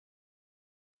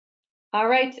All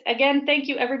right, again, thank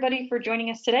you everybody for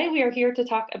joining us today. We are here to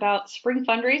talk about spring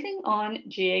fundraising on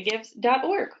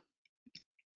GAgives.org.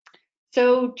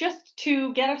 So just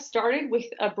to get us started with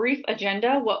a brief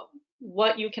agenda,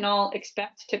 what you can all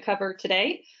expect to cover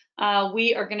today,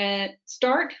 we are going to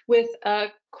start with a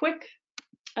quick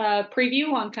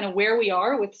preview on kind of where we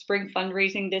are with spring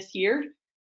fundraising this year,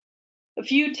 a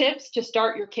few tips to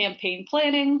start your campaign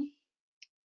planning,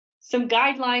 some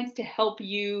guidelines to help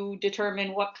you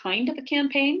determine what kind of a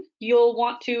campaign you'll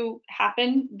want to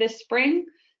happen this spring.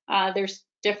 There's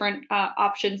different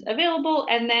options available,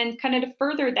 and then kind of to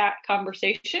further that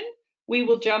conversation, we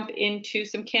will jump into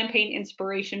some campaign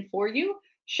inspiration for you,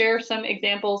 share some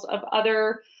examples of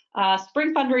other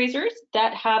spring fundraisers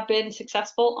that have been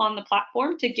successful on the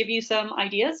platform to give you some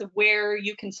ideas of where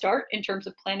you can start in terms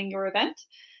of planning your event.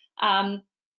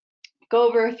 Go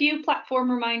over a few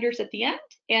platform reminders at the end,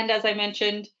 and as I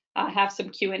mentioned, have some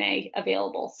Q&A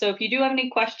available. So if you do have any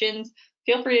questions,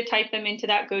 feel free to type them into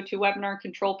that GoToWebinar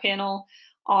control panel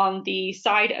on the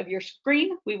side of your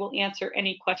screen. We will answer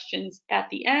any questions at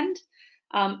the end.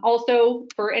 Also,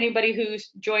 for anybody who's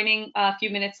joining a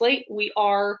few minutes late, we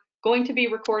are going to be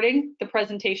recording the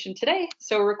presentation today.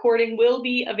 So a recording will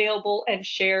be available and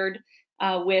shared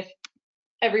with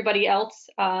everybody else,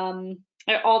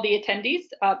 all the attendees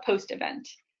post-event.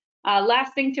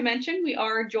 Last thing to mention, we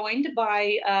are joined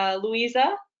by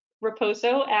Louisa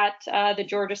Raposo at the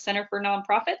Georgia Center for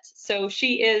Nonprofits. So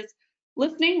she is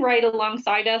listening right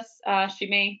alongside us. She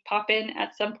may pop in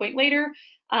at some point later,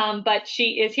 but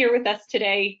she is here with us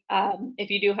today if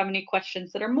you do have any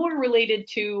questions that are more related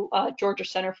to Georgia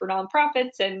Center for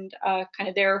Nonprofits and kind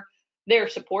of their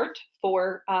support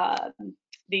for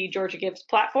the Georgia Gives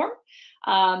platform.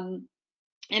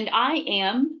 And I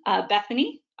am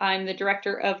Bethany. I'm the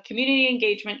Director of Community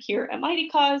Engagement here at Mighty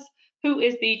Cause, who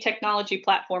is the technology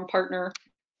platform partner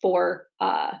for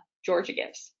Georgia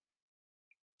Gives.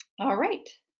 All right.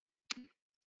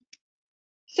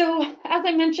 So as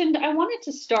I mentioned, I wanted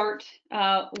to start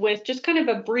with just kind of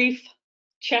a brief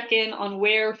check-in on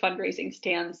where fundraising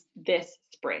stands this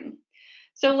spring.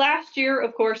 So last year,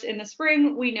 of course, in the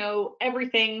spring, we know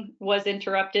everything was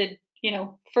interrupted,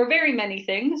 for very many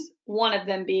things, one of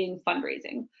them being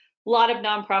fundraising. A lot of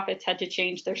nonprofits had to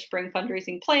change their spring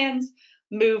fundraising plans,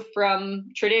 move from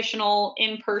traditional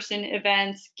in-person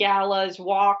events, galas,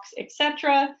 walks,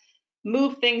 etc.,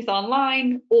 move things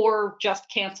online, or just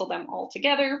cancel them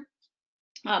altogether.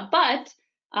 But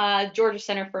Georgia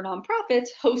Center for Nonprofits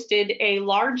hosted a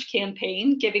large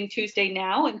campaign, Giving Tuesday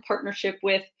Now, in partnership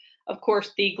with, of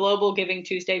course, the Global Giving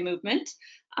Tuesday movement.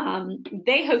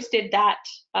 They hosted that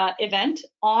event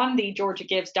on the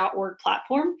GeorgiaGives.org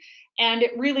platform, and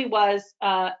it really was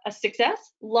a success.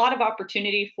 A lot of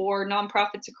opportunity for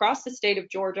nonprofits across the state of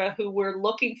Georgia who were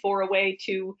looking for a way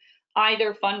to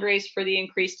either fundraise for the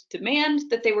increased demand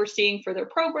that they were seeing for their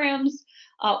programs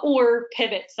or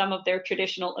pivot some of their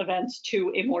traditional events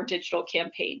to a more digital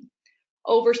campaign.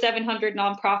 Over 700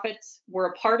 nonprofits were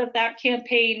a part of that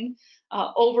campaign.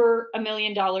 Over $1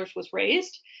 million was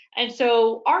raised. And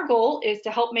so our goal is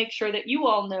to help make sure that you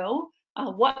all know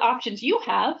what options you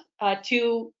have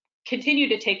to continue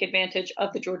to take advantage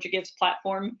of the Georgia Gives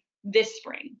platform this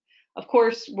spring. Of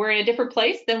course, we're in a different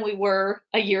place than we were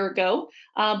a year ago,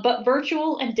 but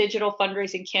virtual and digital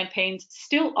fundraising campaigns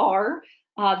still are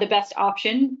the best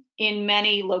option in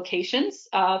many locations.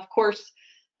 Of course,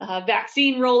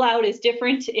 vaccine rollout is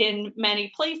different in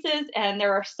many places, and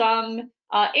there are some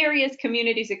areas,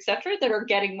 communities, etc., that are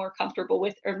getting more comfortable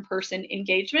with in-person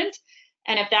engagement.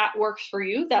 And if that works for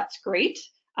you, that's great.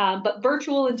 But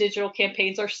virtual and digital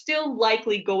campaigns are still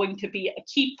likely going to be a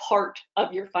key part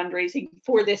of your fundraising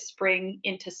for this spring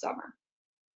into summer.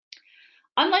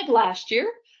 Unlike last year,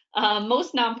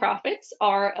 most nonprofits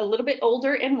are a little bit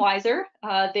older and wiser.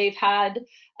 They've had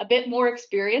a bit more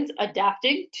experience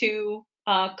adapting to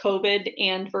COVID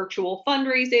and virtual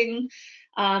fundraising.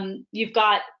 You've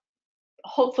got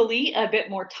hopefully a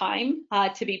bit more time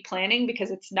to be planning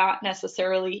because it's not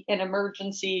necessarily an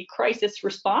emergency crisis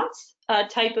response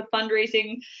type of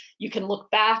fundraising. You can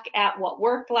look back at what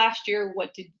worked last year.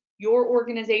 What did your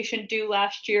organization do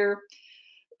last year?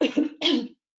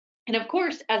 And of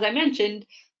course, as I mentioned,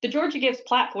 the Georgia Gives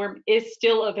platform is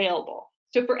still available.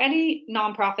 So for any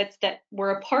nonprofits that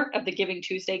were a part of the Giving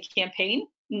Tuesday campaign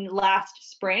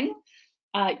last spring,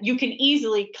 you can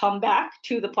easily come back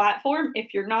to the platform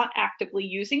if you're not actively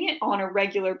using it on a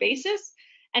regular basis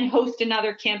and host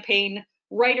another campaign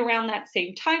right around that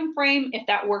same time frame. If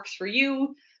that works for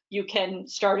you, you can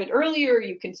start it earlier,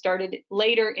 you can start it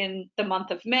later in the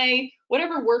month of May,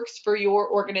 whatever works for your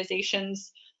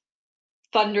organization's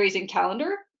fundraising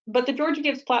calendar but the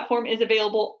GAgives platform is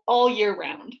available all year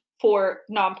round for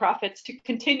nonprofits to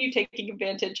continue taking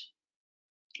advantage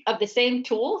of the same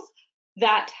tools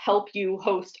that help you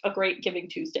host a great Giving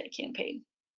Tuesday campaign.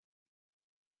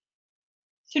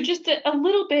 So just a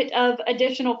little bit of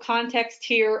additional context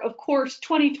here. Of course,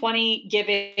 2020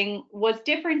 giving was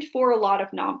different for a lot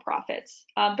of nonprofits,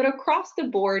 but across the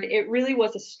board, it really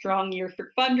was a strong year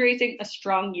for fundraising, a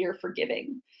strong year for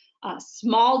giving.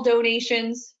 Small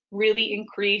donations really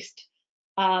increased.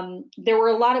 There were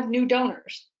a lot of new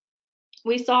donors.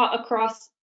 We saw across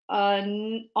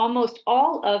almost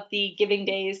all of the giving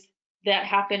days that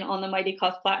happened on the Mighty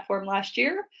Cause platform last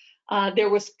year, there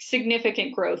was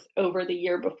significant growth over the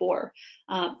year before.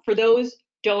 For those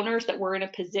donors that were in a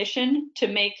position to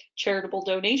make charitable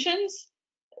donations,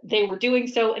 they were doing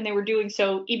so, and they were doing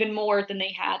so even more than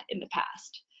they had in the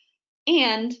past.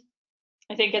 And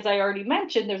I think, as I already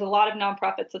mentioned, there's a lot of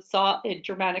nonprofits that saw a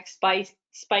dramatic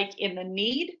spike in the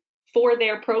need for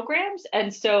their programs.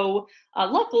 And so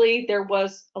luckily, there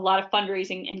was a lot of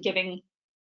fundraising and giving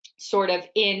sort of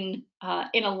in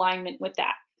alignment with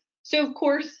that. So of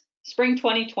course, spring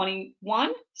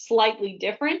 2021, slightly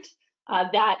different.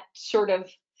 That sort of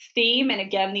theme, and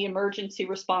again, the emergency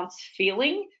response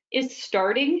feeling is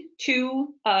starting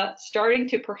to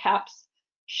perhaps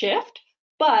shift,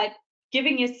 but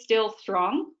giving is still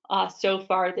strong so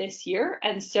far this year.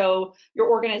 And so your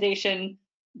organization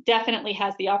definitely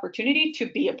has the opportunity to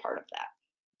be a part of that.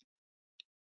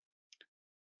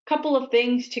 Couple of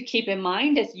things to keep in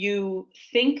mind as you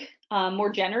think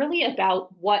more generally about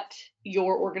what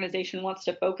your organization wants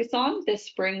to focus on this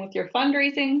spring with your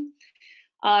fundraising.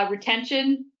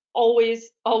 Retention,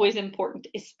 always important,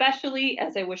 especially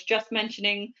as I was just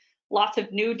mentioning, lots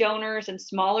of new donors and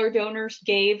smaller donors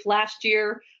gave last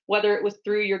year, whether it was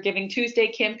through your Giving Tuesday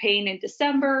campaign in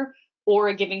December or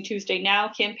a Giving Tuesday Now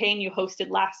campaign you hosted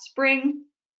last spring,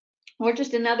 or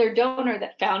just another donor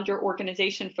that found your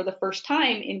organization for the first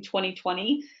time in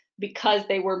 2020 because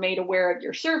they were made aware of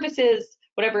your services,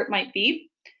 whatever it might be.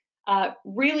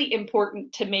 Really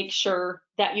important to make sure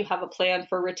that you have a plan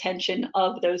for retention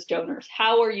of those donors.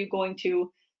 How are you going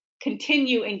to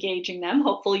continue engaging them?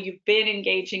 Hopefully you've been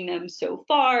engaging them so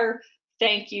far.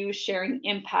 Thank you, sharing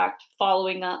impact,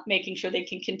 following up, making sure they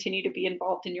can continue to be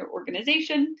involved in your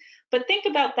organization. But think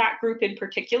about that group in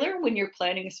particular when you're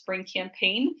planning a spring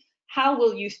campaign. How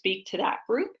will you speak to that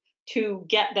group to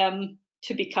get them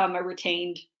to become a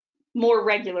retained, more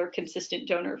regular, consistent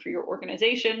donor for your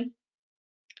organization?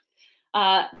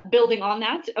 Building on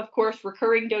that, of course,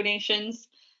 recurring donations,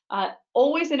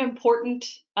 always an important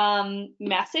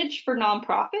message for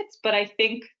nonprofits, but I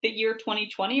think the year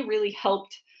 2020 really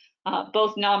helped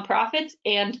both nonprofits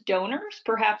and donors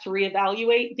perhaps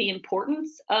reevaluate the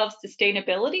importance of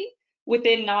sustainability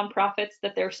within nonprofits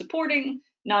that they're supporting,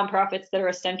 nonprofits that are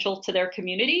essential to their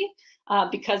community,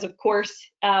 because of course,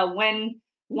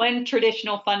 when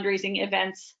traditional fundraising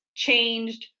events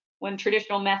changed, when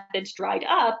traditional methods dried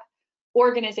up,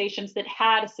 organizations that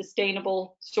had a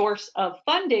sustainable source of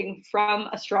funding from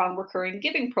a strong recurring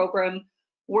giving program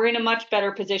were in a much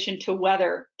better position to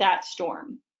weather that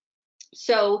storm.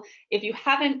 So if you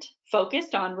haven't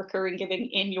focused on recurring giving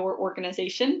in your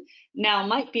organization, now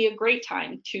might be a great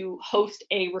time to host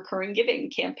a recurring giving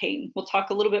campaign. We'll talk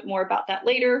a little bit more about that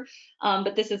later,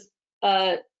 but this is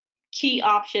a key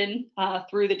option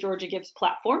through the GAgives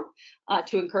platform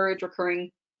to encourage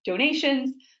recurring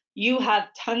donations. You have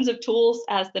tons of tools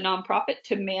as the nonprofit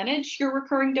to manage your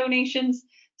recurring donations,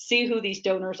 see who these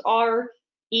donors are,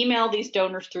 email these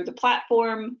donors through the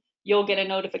platform. You'll get a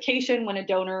notification when a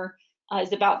donor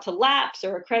is about to lapse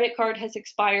or a credit card has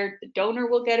expired. The donor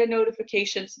will get a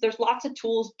notification. So there's lots of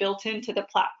tools built into the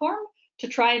platform to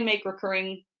try and make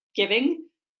recurring giving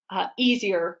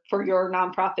easier for your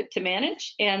nonprofit to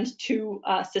manage and to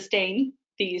sustain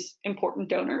these important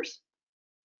donors.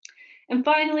 And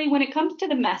finally, when it comes to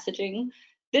the messaging,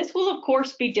 this will of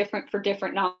course be different for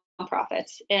different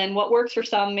nonprofits, and what works for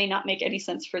some may not make any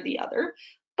sense for the other.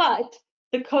 But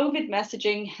the COVID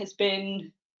messaging has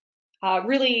been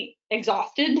really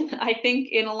exhausted, I think,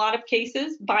 in a lot of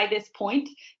cases by this point.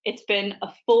 It's been a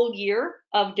full year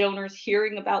of donors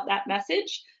hearing about that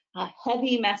message,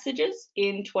 heavy messages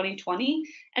in 2020.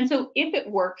 And so if it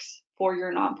works for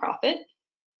your nonprofit,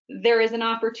 there is an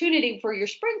opportunity for your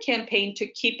spring campaign to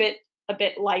keep it a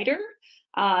bit lighter,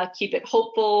 keep it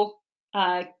hopeful,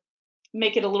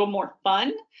 make it a little more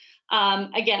fun.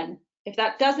 Again, if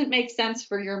that doesn't make sense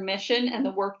for your mission and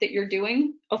the work that you're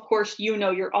doing, of course, you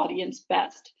know your audience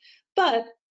best. But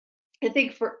I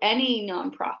think for any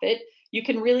nonprofit, you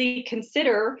can really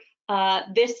consider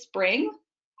this spring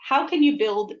how can you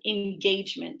build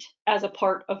engagement as a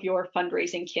part of your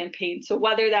fundraising campaign? So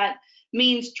whether that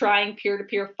means trying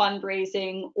peer-to-peer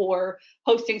fundraising or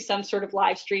hosting some sort of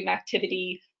live stream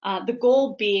activity, the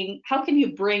goal being, how can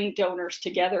you bring donors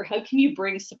together? How can you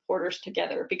bring supporters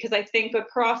together? Because I think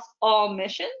across all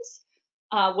missions,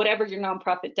 whatever your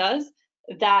nonprofit does,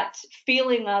 that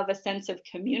feeling of a sense of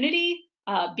community,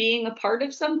 being a part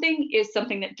of something, is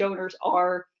something that donors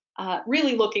are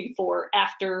really looking for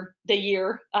after the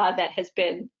year that has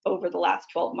been over the last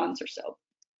 12 months or so.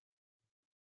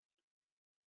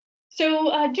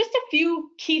 So just a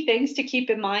few key things to keep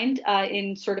in mind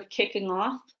in sort of kicking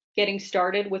off, getting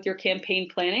started with your campaign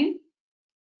planning.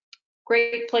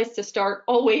 Great place to start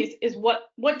always is what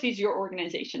does your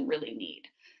organization really need?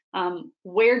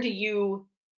 Where do you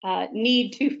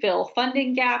need to fill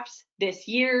funding gaps this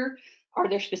year? Are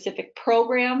there specific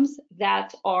programs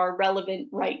that are relevant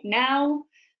right now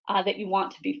that you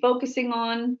want to be focusing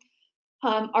on?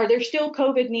 Are there still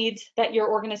COVID needs that your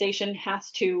organization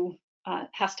has to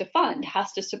fund,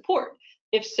 has to support?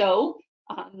 If so,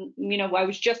 you know, I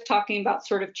was just talking about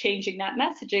sort of changing that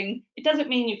messaging. It doesn't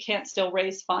mean you can't still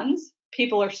raise funds.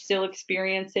 People are still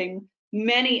experiencing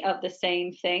many of the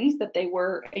same things that they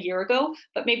were a year ago,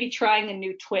 but maybe trying a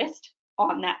new twist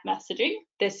on that messaging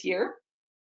this year.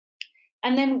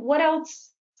 And then what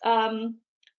else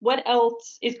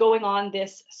is going on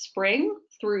this spring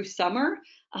through summer?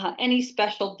 Any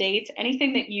special dates,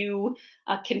 anything that you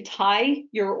can tie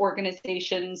your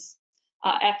organization's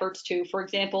efforts to. For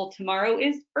example, tomorrow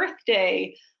is Earth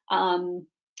Day.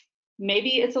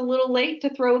 Maybe it's a little late to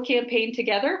throw a campaign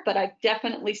together, but I've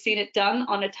definitely seen it done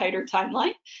on a tighter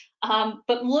timeline.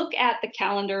 But look at the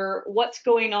calendar, what's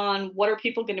going on, what are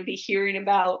people going to be hearing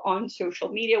about on social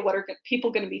media, what are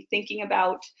people going to be thinking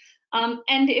about?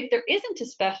 And if there isn't a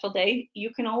special day,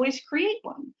 you can always create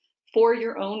one for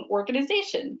your own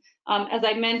organization. As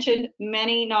I mentioned,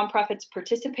 many nonprofits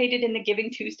participated in the Giving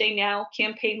Tuesday Now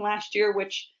campaign last year,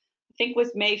 which I think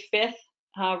was May 5th.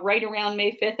 Right around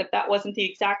May 5th, if that wasn't the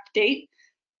exact date.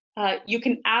 You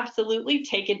can absolutely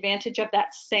take advantage of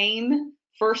that same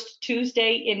first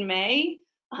Tuesday in May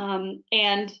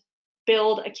and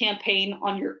build a campaign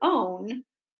on your own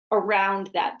around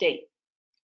that date.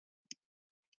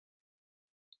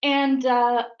 And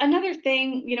another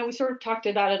thing, you know, we sort of talked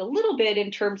about it a little bit in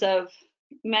terms of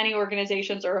many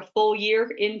organizations are a full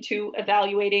year into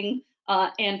evaluating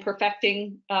and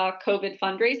perfecting COVID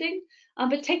fundraising.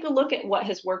 But take a look at what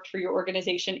has worked for your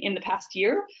organization in the past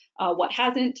year, what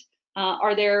hasn't.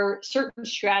 Are there certain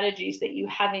strategies that you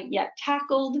haven't yet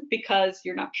tackled because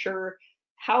you're not sure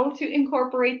how to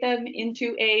incorporate them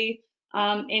into a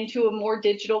more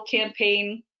digital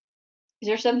campaign? Is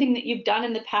there something that you've done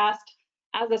in the past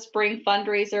as a spring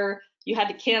fundraiser? You had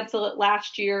to cancel it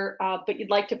last year, but you'd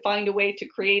like to find a way to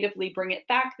creatively bring it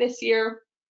back this year.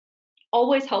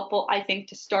 Always helpful, I think,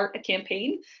 to start a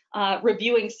campaign,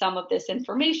 reviewing some of this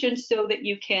information so that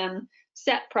you can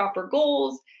set proper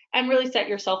goals and really set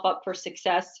yourself up for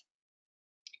success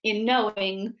in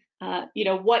knowing, you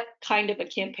know, what kind of a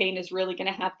campaign is really going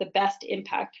to have the best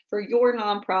impact for your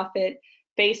nonprofit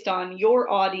based on your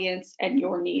audience and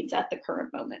your needs at the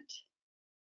current moment.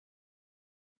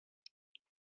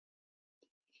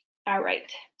 All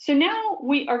right, so now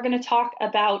we are going to talk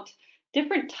about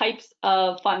different types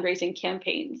of fundraising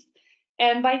campaigns.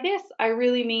 And by this, I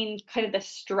really mean kind of the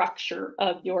structure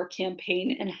of your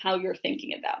campaign and how you're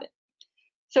thinking about it.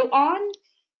 So on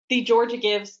the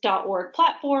GeorgiaGives.org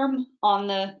platform, on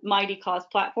the Mighty Cause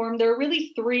platform, there are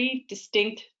really three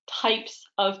distinct types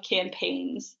of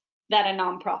campaigns that a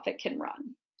nonprofit can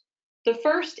run. The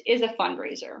first is a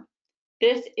fundraiser.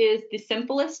 This is the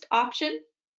simplest option.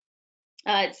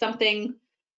 It's something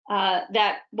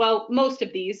that, well, most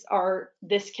of these are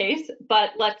this case,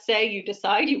 but let's say you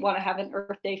decide you want to have an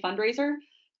Earth Day fundraiser.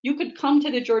 You could come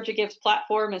to the Georgia Gives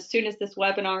platform as soon as this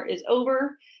webinar is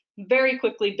over, very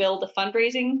quickly build a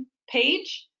fundraising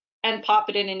page and pop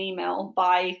it in an email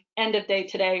by end of day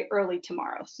today, early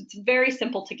tomorrow. So it's very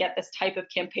simple to get this type of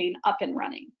campaign up and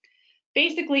running.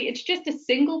 Basically, it's just a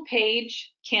single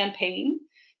page campaign.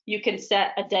 You can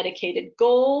set a dedicated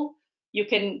goal. You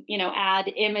can, you know,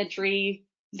 add imagery,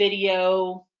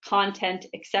 video, content,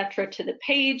 etc. to the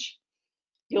page.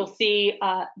 You'll see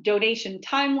a donation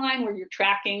timeline where you're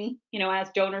tracking, you know, as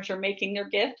donors are making their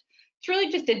gift. It's really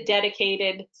just a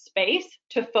dedicated space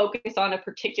to focus on a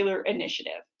particular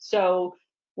initiative. So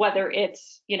whether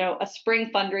it's, you know, a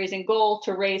spring fundraising goal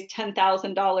to raise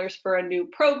 $10,000 for a new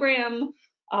program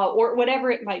or whatever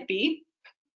it might be,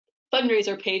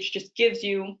 fundraiser page just gives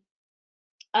you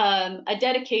a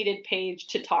dedicated page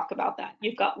to talk about that.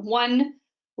 You've got one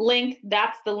link,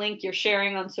 that's the link you're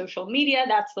sharing on social media,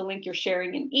 that's the link you're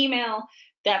sharing in email,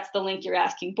 that's the link you're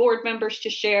asking board members to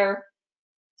share.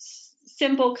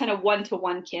 Simple kind of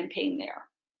one-to-one campaign there.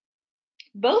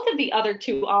 Both of the other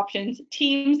two options,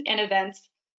 teams and events,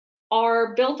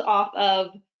 are built off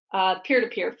of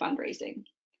peer-to-peer fundraising.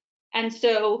 And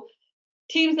so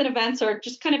teams and events are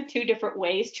just kind of two different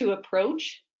ways to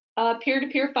approach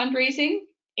peer-to-peer fundraising.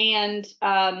 And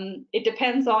it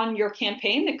depends on your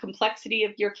campaign, the complexity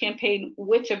of your campaign,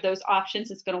 which of those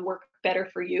options is going to work better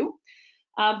for you.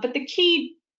 But the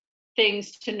key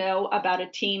things to know about a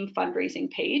team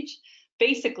fundraising page,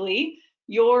 basically,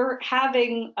 you're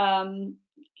having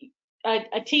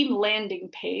a team landing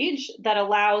page that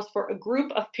allows for a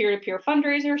group of peer-to-peer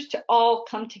fundraisers to all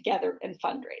come together and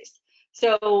fundraise.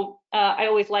 So I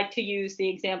always like to use the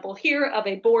example here of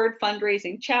a board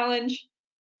fundraising challenge.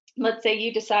 Let's say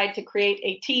you decide to create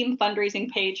a team fundraising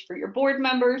page for your board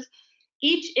members.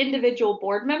 Each individual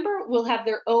board member will have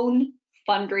their own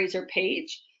fundraiser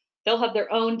page. They'll have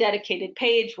their own dedicated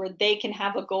page where they can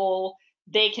have a goal.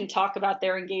 They can talk about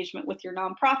their engagement with your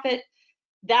nonprofit.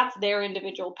 That's their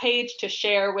individual page to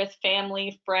share with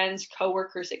family, friends,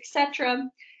 coworkers, etc.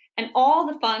 And all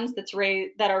the funds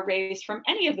that are raised from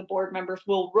any of the board members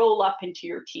will roll up into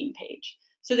your team page.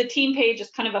 So the team page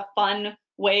is kind of a fun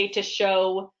way to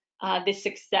show the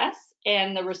success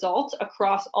and the results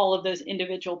across all of those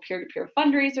individual peer-to-peer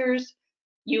fundraisers.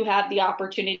 You have the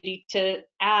opportunity to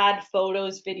add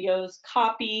photos, videos,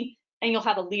 copy, and you'll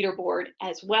have a leaderboard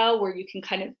as well where you can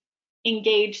kind of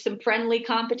engage some friendly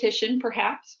competition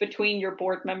perhaps between your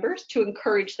board members to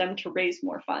encourage them to raise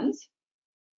more funds.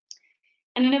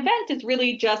 And an event is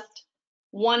really just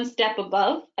one step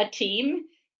above a team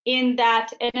in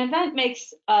that an event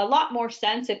makes a lot more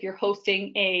sense if you're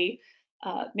hosting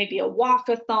maybe a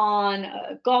walkathon,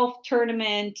 a golf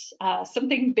tournament,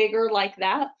 something bigger like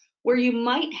that, where you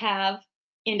might have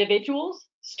individuals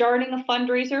starting a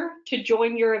fundraiser to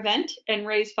join your event and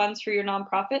raise funds for your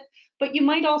nonprofit, but you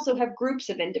might also have groups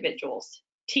of individuals,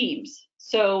 teams.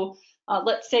 So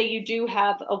let's say you do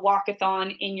have a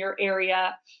walkathon in your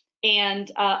area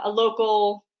and a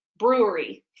local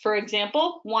brewery, for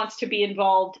example, wants to be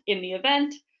involved in the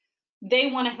event. They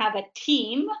want to have a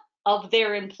team of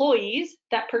their employees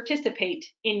that participate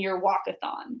in your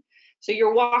walkathon. So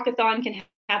your walkathon can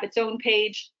have its own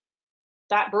page,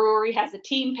 that brewery has a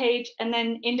team page, and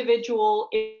then individual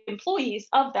employees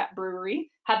of that brewery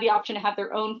have the option to have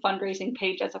their own fundraising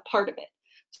page as a part of it.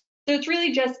 So it's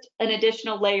really just an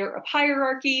additional layer of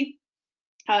hierarchy.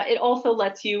 It also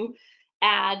lets you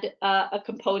add a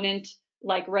component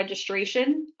like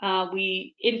registration.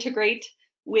 We integrate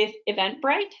with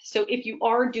Eventbrite. So if you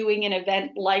are doing an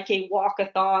event like a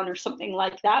walkathon or something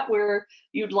like that, where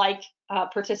you'd like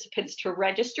participants to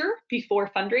register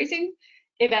before fundraising,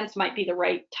 events might be the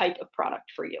right type of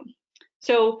product for you.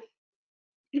 So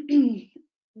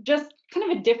just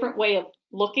kind of a different way of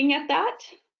looking at that.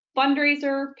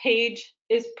 Fundraiser page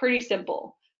is pretty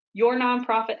simple. Your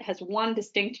nonprofit has one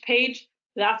distinct page.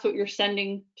 That's what you're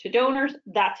sending to donors.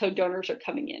 That's how donors are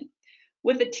coming in.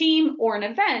 With a team or an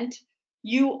event,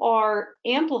 you are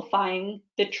amplifying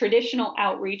the traditional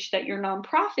outreach that your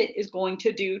nonprofit is going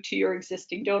to do to your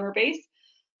existing donor base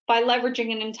by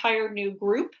leveraging an entire new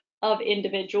group of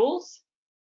individuals,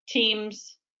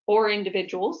 teams, or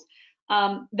individuals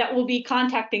that will be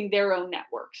contacting their own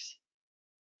networks.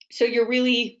 So you're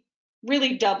really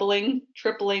doubling,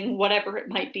 tripling, whatever it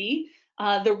might be,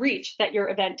 the reach that your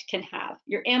event can have.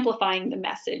 You're amplifying the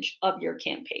message of your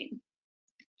campaign.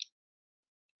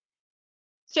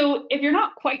 So if you're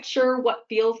not quite sure what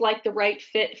feels like the right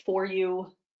fit for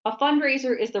you, a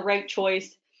fundraiser is the right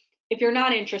choice if you're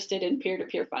not interested in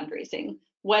peer-to-peer fundraising,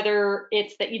 whether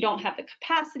it's that you don't have the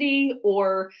capacity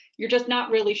or you're just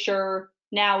not really sure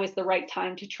now is the right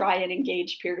time to try and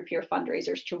engage peer-to-peer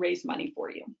fundraisers to raise money for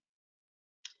you.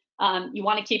 You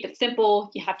want to keep it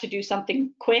simple. You have to do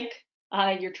something quick.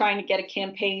 You're trying to get a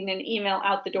campaign and email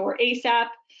out the door ASAP.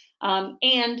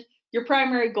 And your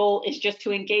primary goal is just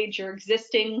to engage your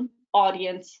existing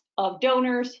audience of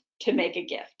donors to make a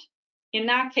gift. In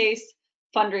that case,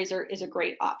 fundraiser is a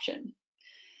great option.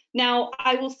 Now,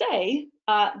 I will say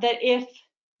that if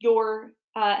your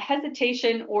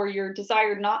hesitation or your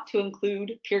desire not to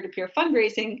include peer-to-peer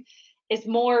fundraising is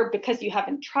more because you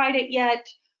haven't tried it yet,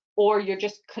 or you're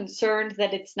just concerned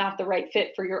that it's not the right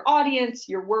fit for your audience,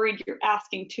 you're worried you're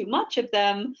asking too much of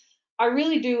them, I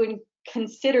really do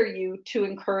consider you to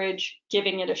encourage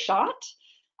giving it a shot.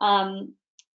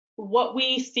 What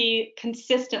we see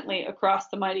consistently across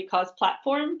the Mighty Cause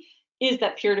platform is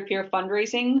that peer-to-peer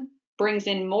fundraising brings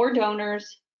in more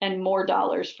donors and more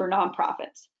dollars for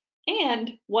nonprofits.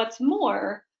 And what's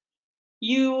more,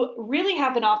 you really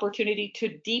have an opportunity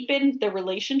to deepen the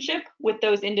relationship with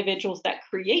those individuals that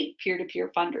create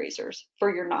peer-to-peer fundraisers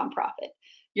for your nonprofit.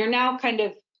 You're now kind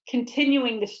of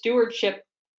continuing the stewardship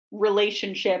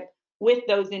relationship with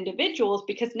those individuals,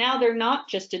 because now they're not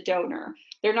just a donor.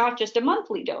 They're not just a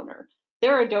monthly donor.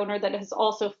 They're a donor that has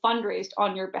also fundraised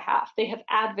on your behalf. They have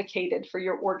advocated for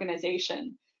your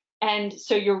organization. And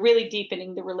so you're really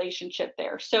deepening the relationship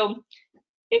there. So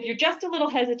if you're just a little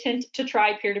hesitant to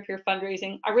try peer-to-peer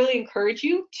fundraising, I really encourage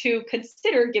you to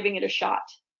consider giving it a shot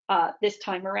this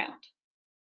time around.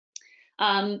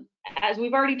 As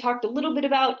we've already talked a little bit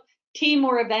about, team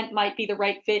or event might be the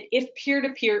right fit if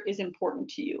peer-to-peer is important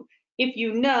to you. If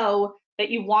you know that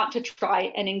you want to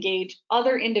try and engage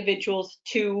other individuals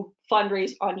to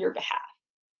fundraise on your behalf.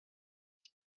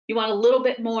 You want a little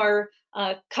bit more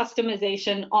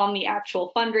customization on the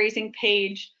actual fundraising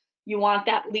page. You want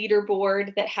that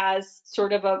leaderboard that has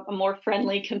sort of a more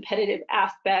friendly, competitive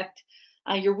aspect.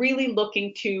 You're really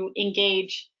looking to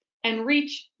engage and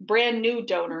reach brand new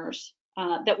donors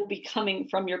that will be coming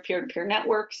from your peer-to-peer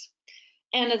networks.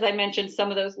 And as I mentioned, some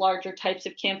of those larger types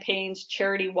of campaigns,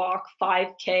 charity walk,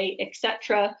 5K,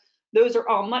 etc., those are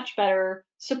all much better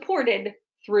supported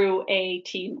through a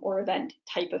team or event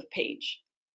type of page.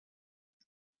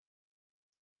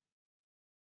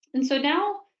 And so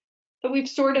now that we've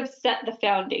sort of set the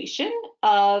foundation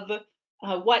of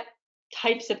what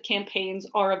types of campaigns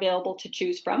are available to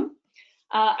choose from,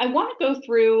 I want to go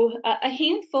through a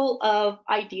handful of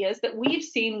ideas that we've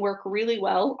seen work really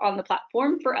well on the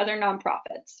platform for other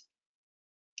nonprofits.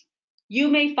 You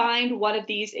may find one of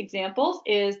these examples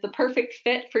is the perfect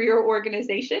fit for your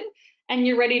organization and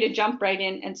you're ready to jump right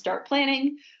in and start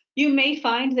planning. You may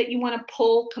find that you want to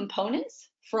pull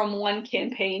components from one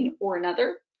campaign or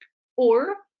another,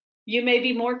 or you may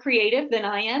be more creative than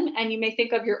I am and you may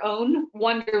think of your own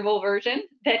wonderful version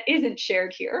that isn't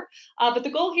shared here. But the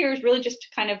goal here is really just to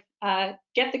kind of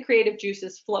get the creative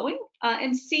juices flowing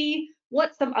and see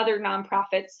what some other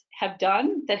nonprofits have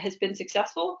done that has been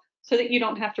successful, so that you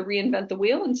don't have to reinvent the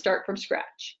wheel and start from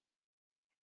scratch.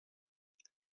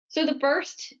 So the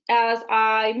first, as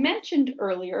I mentioned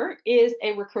earlier, is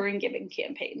a recurring giving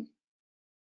campaign.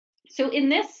 So in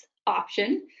this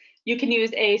option, you can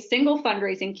use a single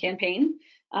fundraising campaign,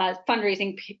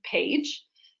 fundraising page.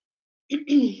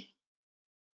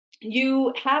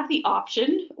 You have the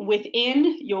option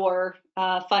within your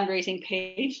fundraising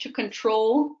page to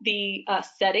control the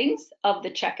settings of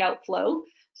the checkout flow.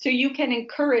 So you can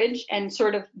encourage and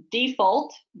sort of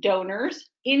default donors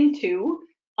into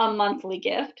a monthly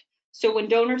gift. So when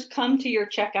donors come to your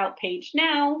checkout page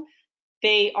now,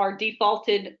 they are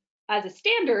defaulted as a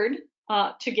standard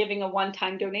to giving a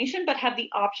one-time donation, but have the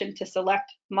option to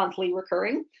select monthly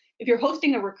recurring. If you're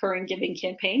hosting a recurring giving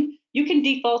campaign, you can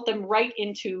default them right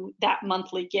into that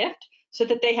monthly gift so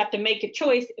that they have to make a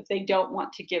choice if they don't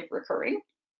want to give recurring.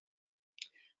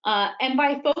 And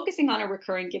by focusing on a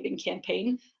recurring giving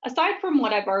campaign, aside from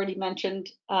what I've already mentioned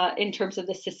in terms of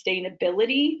the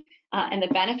sustainability and the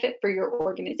benefit for your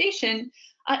organization,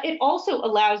 it also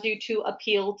allows you to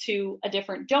appeal to a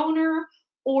different donor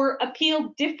or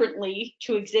appeal differently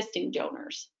to existing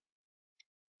donors.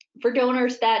 For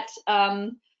donors that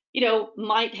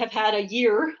might have had a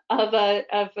year of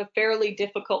a fairly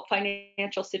difficult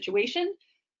financial situation,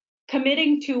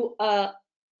 committing to a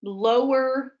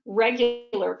lower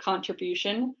regular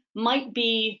contribution might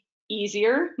be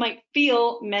easier, might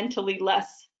feel mentally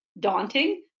less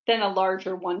daunting than a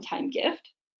larger one-time gift.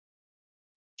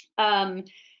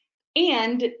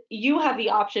 And you have the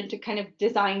option to kind of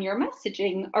design your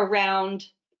messaging around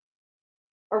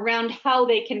how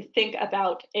they can think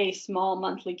about a small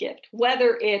monthly gift,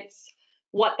 whether it's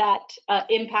what that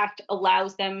impact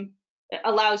allows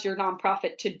your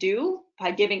nonprofit to do by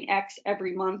giving X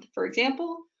every month, for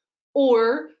example,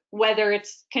 or whether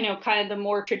it's kind of the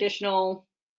more traditional,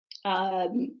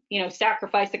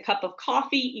 sacrifice a cup of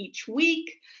coffee each week.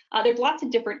 There's lots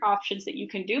of different options that you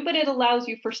can do, but it allows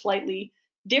you for slightly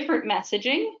different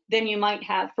messaging than you might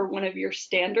have for one of your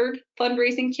standard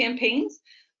fundraising campaigns.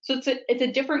 So it's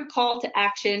a different call to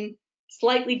action,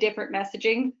 slightly different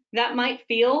messaging that might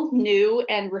feel new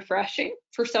and refreshing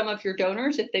for some of your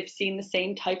donors if they've seen the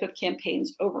same type of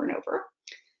campaigns over and over.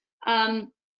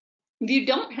 If you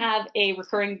don't have a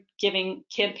recurring giving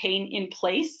campaign in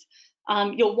place,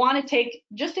 you'll want to take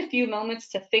just a few moments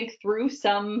to think through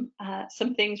some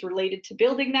things related to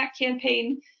building that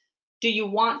campaign. Do you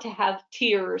want to have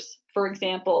tiers, for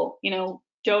example?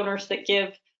 Donors that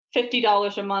give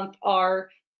 $50 a month are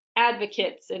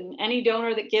advocates, and any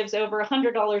donor that gives over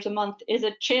 $100 a month is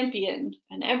a champion,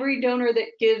 and every donor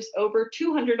that gives over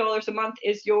 $200 a month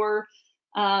is your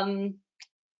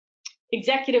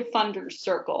executive funders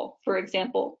circle, for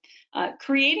example.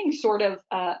 Creating sort of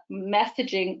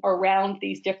messaging around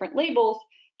these different labels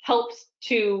helps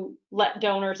to let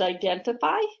donors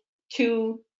identify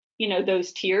to,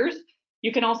 those tiers.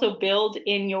 You can also build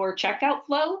in your checkout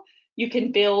flow. You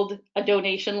can build a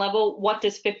donation level. What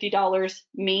does $50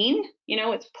 mean?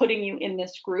 It's putting you in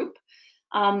this group.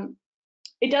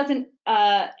 It doesn't.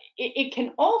 It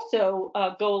can also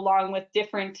go along with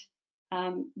different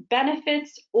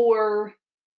benefits, or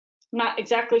I'm not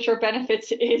exactly sure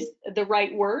benefits is the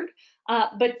right word,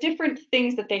 but different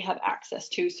things that they have access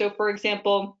to. So for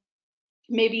example,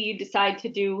 maybe you decide to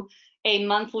do a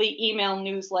monthly email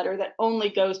newsletter that only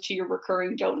goes to your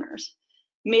recurring donors.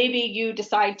 Maybe you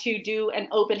decide to do an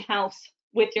open house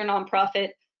with your nonprofit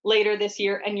later this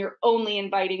year, and you're only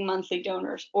inviting monthly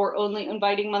donors, or only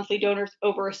inviting monthly donors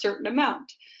over a certain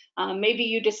amount. Maybe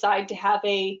you decide to have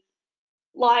a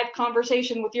live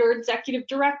conversation with your executive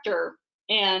director,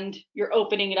 and you're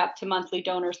opening it up to monthly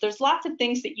donors. There's lots of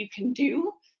things that you can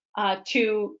do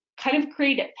to kind of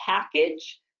create a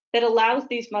package that allows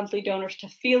these monthly donors to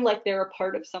feel like they're a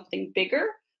part of something bigger,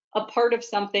 a part of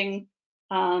something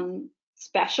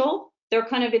special. They're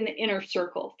kind of in the inner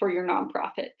circle for your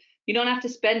nonprofit. You don't have to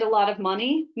spend a lot of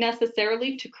money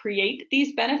necessarily to create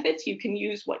these benefits. You can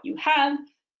use what you have,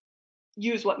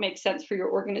 use what makes sense for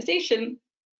your organization.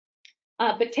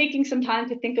 But taking some time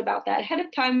to think about that ahead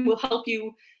of time will help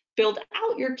you build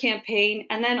out your campaign,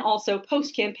 and then also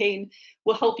post-campaign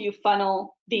will help you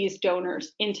funnel these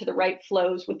donors into the right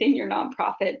flows within your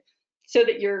nonprofit, so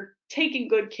that you're taking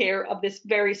good care of this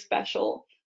very special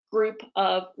group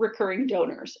of recurring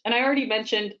donors. And I already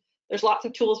mentioned there's lots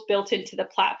of tools built into the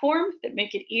platform that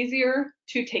make it easier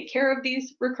to take care of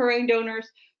these recurring donors,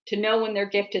 to know when their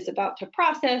gift is about to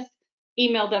process,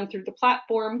 email them through the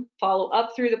platform, follow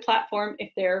up through the platform if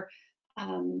their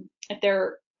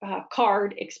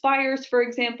card expires, for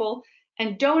example.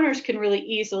 And donors can really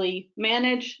easily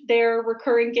manage their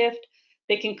recurring gift.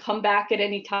 They can come back at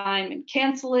any time and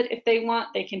cancel it if they want.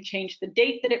 They can change the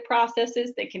date that it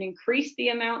processes. They can increase the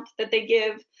amount that they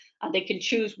give. They can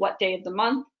choose what day of the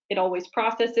month it always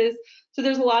processes. So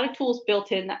there's a lot of tools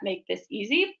built in that make this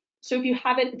easy. So if you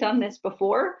haven't done this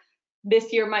before,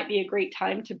 this year might be a great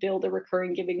time to build a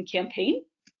recurring giving campaign.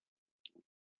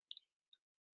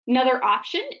 Another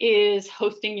option is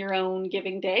hosting your own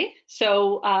giving day.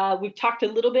 So we've talked a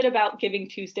little bit about Giving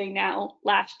Tuesday Now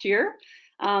last year.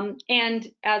 And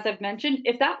as I've mentioned,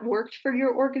 if that worked for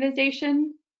your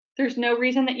organization, there's no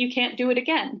reason that you can't do it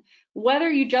again. Whether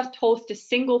you just host a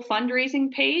single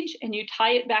fundraising page and you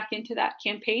tie it back into that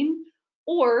campaign,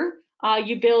 or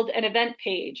you build an event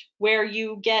page where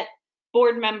you get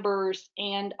board members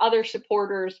and other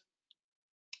supporters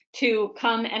to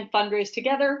come and fundraise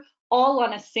together, all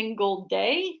on a single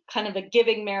day, kind of a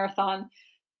giving marathon,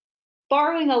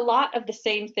 borrowing a lot of the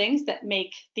same things that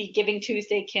make the Giving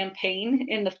Tuesday campaign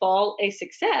in the fall a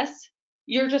success.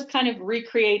 You're just kind of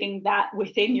recreating that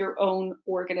within your own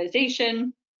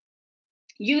organization,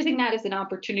 using that as an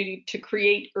opportunity to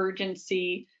create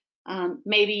urgency.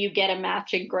 Maybe you get a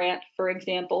matching grant, for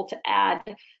example, to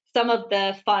add some of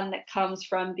the fun that comes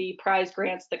from the prize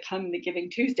grants that come in the Giving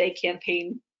Tuesday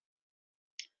campaign.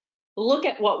 Look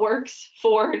at what works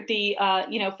for the,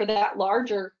 for that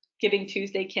larger Giving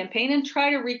Tuesday campaign, and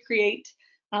try to recreate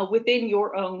within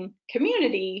your own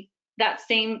community that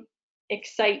same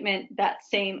excitement, that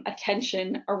same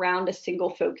attention around a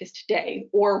single focused day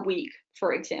or week,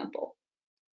 for example.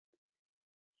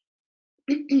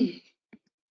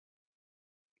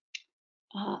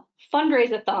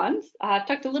 Fundraise-a-thons. I've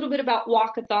talked a little bit about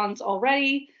walk-a-thons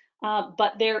already,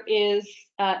 but there is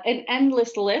an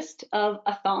endless list of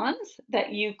a-thons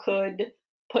that you could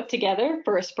put together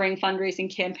for a spring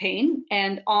fundraising campaign.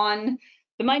 And on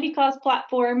the Mighty Cause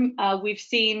platform, we've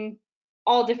seen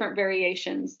all different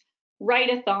variations: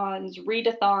 write-a-thons,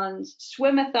 read-a-thons,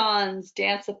 swim-a-thons,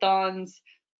 dance-a-thons,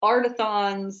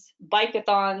 art-a-thons,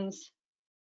 bike-a-thons,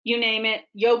 you name it,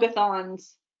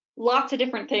 yoga-thons. Lots of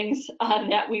different things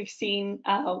that we've seen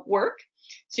work.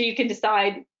 So you can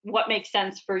decide what makes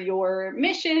sense for your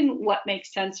mission, what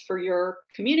makes sense for your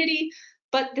community.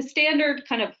 But the standard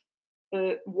kind of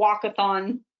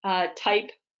walk-a-thon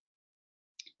type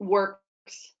works,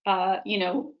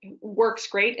 works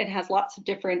great. It has lots of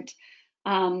different,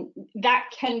 that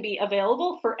can be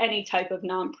available for any type of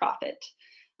nonprofit.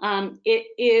 It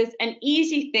is an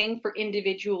easy thing for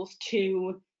individuals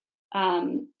to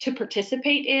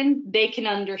participate in. They can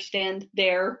understand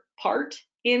their part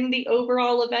in the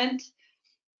overall event.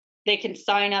 They can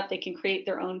sign up, they can create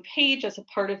their own page as a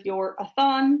part of your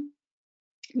a-thon,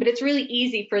 but it's really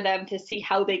easy for them to see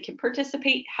how they can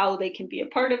participate, how they can be a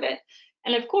part of it.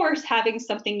 And of course, having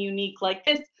something unique like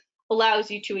this allows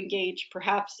you to engage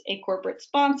perhaps a corporate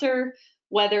sponsor,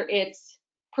 whether it's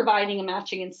providing a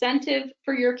matching incentive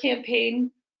for your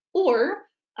campaign, or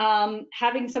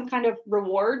having some kind of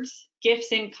rewards,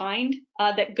 gifts in kind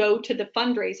that go to the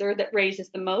fundraiser that raises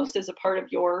the most as a part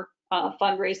of your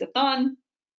fundraise-a-thon.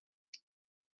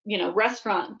 You know,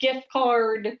 restaurant gift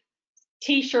card,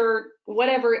 t-shirt,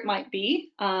 whatever it might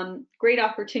be. Great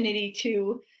opportunity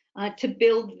to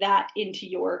build that into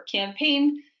your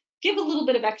campaign. Give a little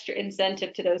bit of extra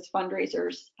incentive to those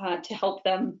fundraisers to help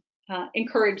them,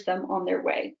 encourage them on their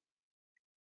way.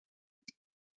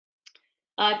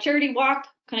 Charity walk,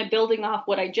 kind of building off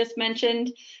what I just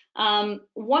mentioned.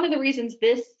 One of the reasons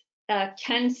this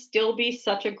can still be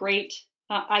such a great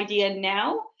idea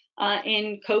now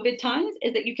in COVID times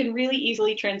is that you can really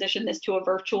easily transition this to a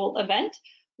virtual event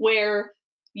where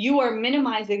you are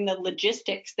minimizing the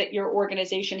logistics that your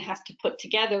organization has to put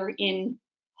together in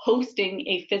hosting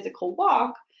a physical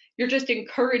walk. You're just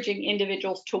encouraging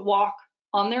individuals to walk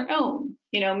on their own.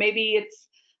 You know, maybe it's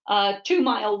a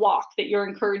 2-mile walk that you're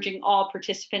encouraging all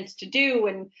participants to do,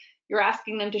 and you're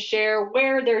asking them to share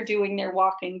where they're doing their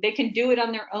walking. They can do it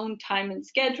on their own time and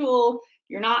schedule.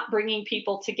 You're not bringing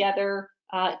people together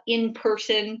in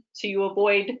person, so you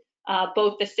avoid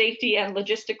both the safety and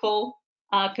logistical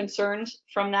concerns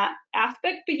from that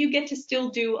aspect, but you get to still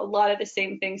do a lot of the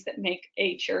same things that make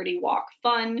a charity walk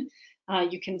fun.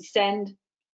 You can send,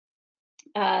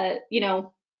 you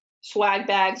know, swag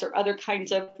bags or other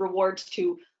kinds of rewards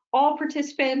to all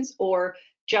participants or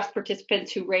just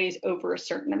participants who raise over a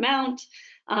certain amount.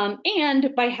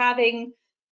 And by having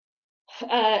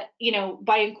you know,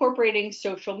 by incorporating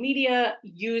social media,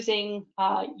 using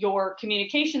your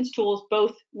communications tools,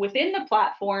 both within the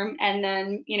platform and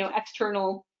then, you know,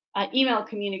 external email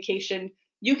communication,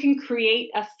 you can create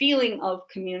a feeling of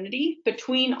community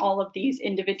between all of these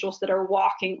individuals that are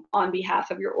walking on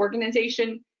behalf of your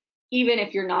organization, even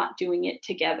if you're not doing it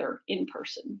together in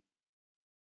person.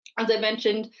 As I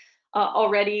mentioned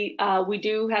already, we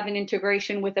do have an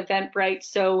integration with Eventbrite.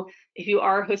 So if you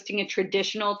are hosting a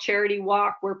traditional charity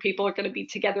walk where people are going to be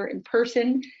together in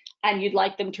person and you'd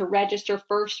like them to register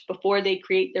first before they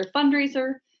create their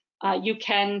fundraiser, you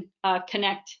can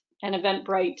connect an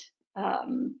Eventbrite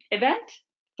event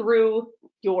through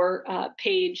your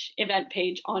event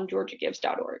page on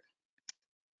GeorgiaGives.org.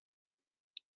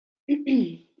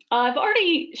 I've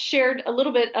already shared a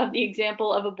little bit of the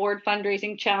example of a board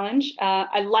fundraising challenge.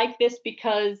 I like this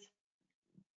because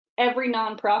every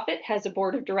nonprofit has a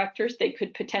board of directors they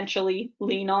could potentially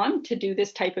lean on to do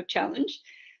this type of challenge.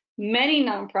 Many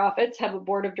nonprofits have a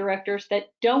board of directors that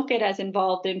don't get as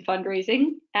involved in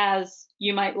fundraising as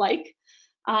you might like.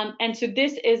 And so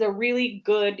this is a really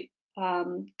good,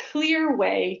 clear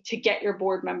way to get your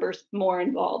board members more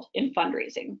involved in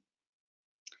fundraising.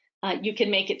 You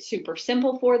can make it super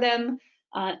simple for them.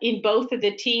 In both of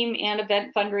the team and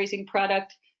event fundraising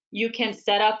product, you can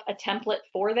set up a template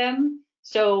for them.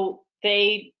 So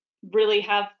they really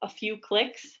have a few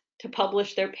clicks to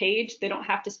publish their page. They don't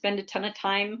have to spend a ton of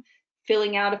time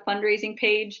filling out a fundraising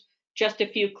page. Just a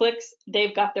few clicks,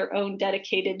 they've got their own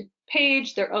dedicated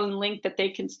page, their own link that they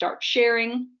can start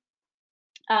sharing.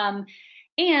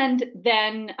 And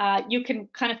then you can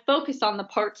kind of focus on the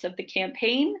parts of the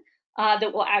campaign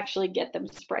that will actually get them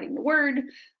spreading the word.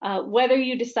 Whether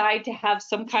you decide to have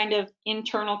some kind of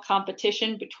internal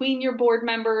competition between your board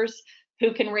members,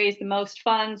 who can raise the most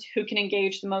funds, who can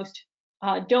engage the most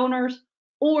donors,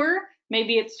 or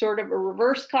maybe it's sort of a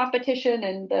reverse competition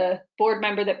and the board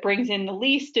member that brings in the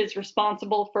least is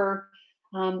responsible for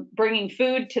bringing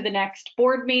food to the next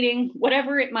board meeting,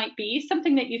 whatever it might be,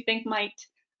 something that you think might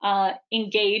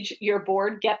engage your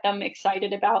board, get them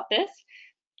excited about this.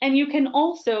 And you can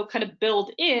also kind of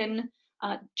build in,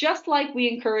 just like we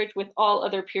encourage with all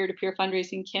other peer-to-peer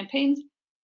fundraising campaigns,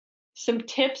 some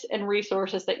tips and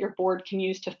resources that your board can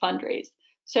use to fundraise.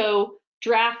 So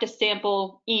draft a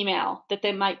sample email that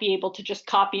they might be able to just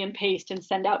copy and paste and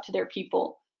send out to their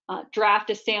people. Draft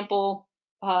a sample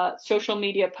social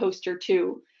media post or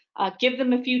two. Give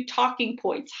them a few talking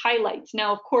points, highlights.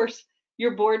 Now, of course,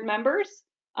 your board members,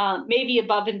 maybe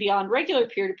above and beyond regular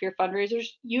peer-to-peer fundraisers,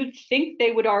 you'd think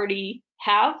they would already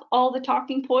have all the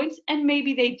talking points, and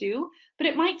maybe they do, but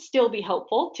it might still be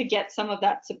helpful to get some of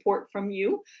that support from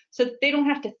you so that they don't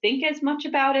have to think as much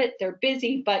about it. They're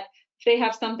busy, but if they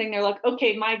have something, they're like,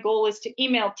 okay, my goal is to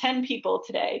email 10 people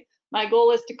today. My goal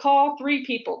is to call 3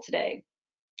 people today.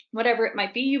 Whatever it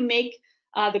might be, you make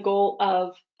the goal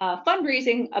of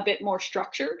fundraising a bit more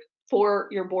structured for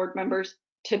your board members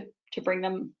to bring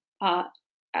them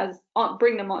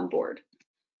bring them on board.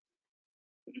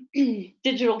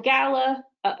 Digital gala,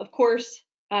 of course,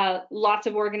 lots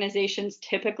of organizations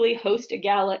typically host a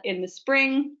gala in the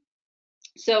spring.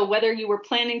 So whether you were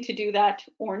planning to do that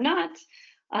or not,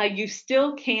 you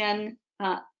still can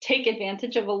take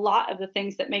advantage of a lot of the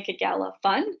things that make a gala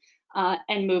fun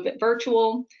and move it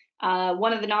virtual.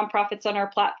 One of the nonprofits on our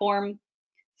platform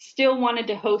still wanted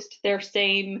to host their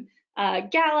same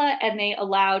gala, and they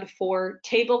allowed for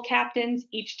table captains.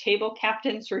 Each table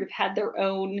captain sort of had their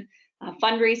own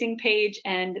fundraising page,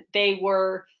 and they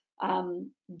were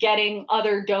getting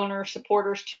other donor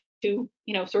supporters to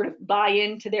sort of buy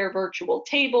into their virtual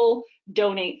table,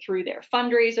 donate through their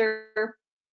fundraiser.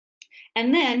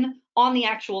 And then on the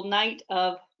actual night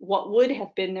of what would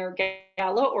have been their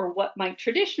gala, or what might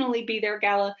traditionally be their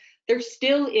gala, there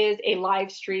still is a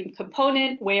live stream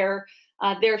component where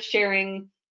they're sharing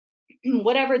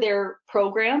whatever their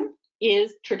program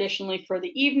is traditionally for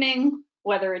the evening,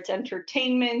 whether it's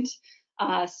entertainment,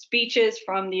 speeches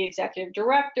from the executive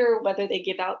director, whether they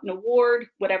give out an award,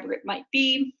 whatever it might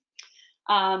be.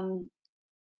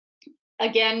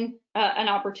 Again, an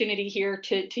opportunity here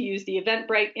to use the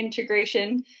Eventbrite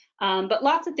integration, but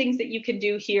lots of things that you can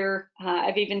do here.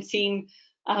 I've even seen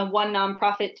one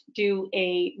nonprofit do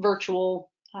a virtual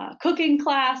cooking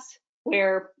class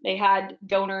where they had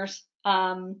donors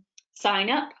sign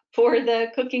up for the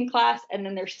cooking class, and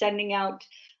then they're sending out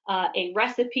a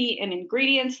recipe and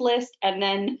ingredients list, and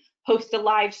then host a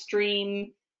live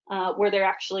stream where they're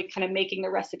actually kind of making the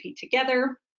recipe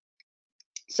together.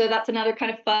 So that's another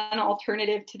kind of fun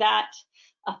alternative to that.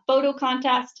 A photo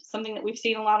contest, something that we've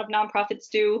seen a lot of nonprofits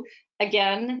do.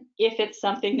 Again, if it's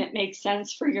something that makes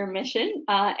sense for your mission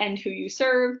and who you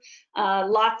serve.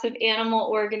 Lots of animal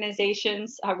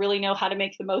organizations really know how to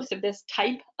make the most of this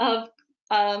type of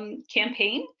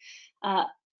campaign.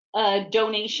 A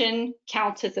donation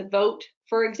counts as a vote,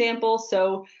 for example.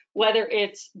 So whether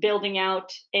it's building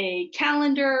out a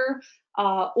calendar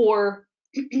or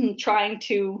trying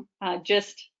to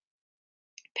just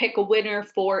pick a winner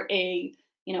for a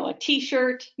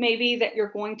t-shirt maybe that you're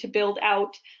going to build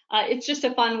out. It's just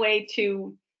a fun way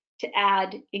to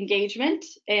add engagement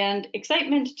and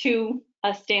excitement to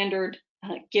a standard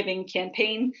giving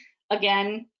campaign.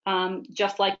 Again,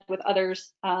 just like with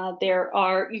others,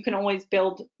 you can always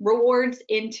build rewards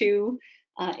into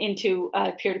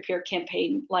a peer-to-peer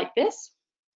campaign like this.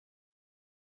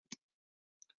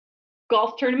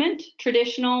 Golf tournament,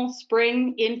 traditional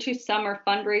spring into summer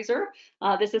fundraiser.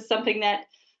 This is something that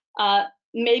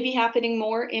may be happening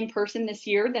more in person this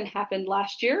year than happened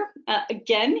last year.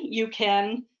 Again, you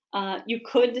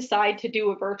could decide to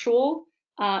do a virtual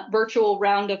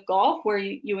round of golf where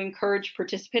you encourage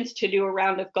participants to do a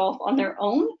round of golf on their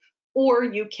own, or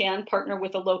you can partner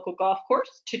with a local golf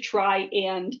course to try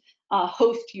and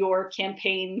host your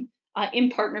campaign in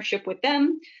partnership with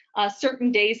them.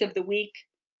 Certain days of the week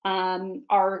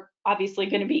are obviously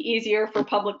going to be easier for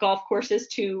public golf courses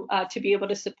to be able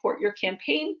to support your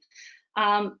campaign,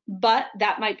 but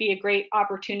that might be a great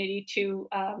opportunity to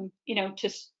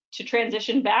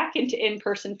transition back into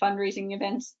in-person fundraising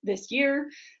events this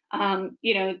year.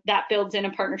 That builds in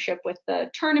a partnership with the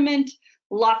tournament.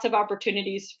 Lots of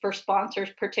opportunities for sponsors,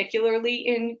 particularly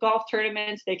in golf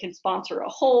tournaments. They can sponsor a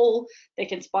hole, they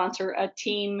can sponsor a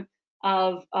team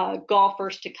of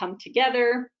golfers to come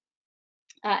together.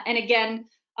 And again,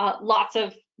 lots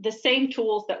of the same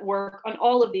tools that work on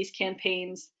all of these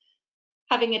campaigns.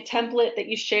 Having a template that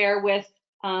you share with,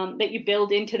 that you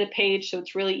build into the page so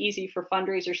it's really easy for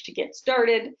fundraisers to get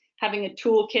started. Having a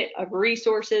toolkit of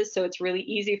resources so it's really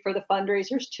easy for the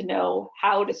fundraisers to know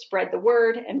how to spread the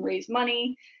word and raise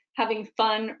money. Having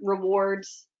fun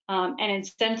rewards and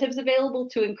incentives available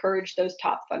to encourage those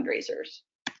top fundraisers.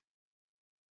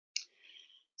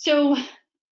 So,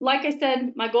 like I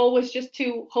said, my goal was just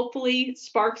to hopefully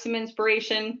spark some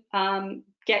inspiration,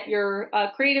 get your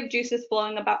creative juices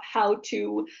flowing about how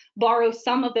to borrow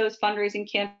some of those fundraising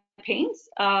campaigns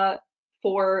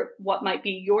for what might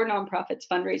be your nonprofit's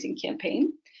fundraising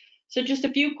campaign. So just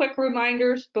a few quick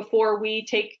reminders before we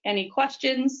take any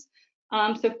questions.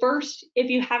 So first,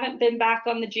 if you haven't been back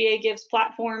on the GAgives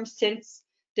platform since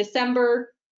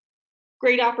December,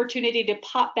 great opportunity to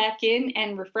pop back in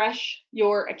and refresh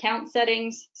your account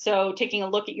settings. So taking a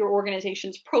look at your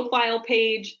organization's profile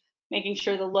page, making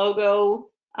sure the logo,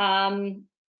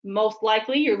 most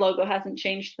likely your logo hasn't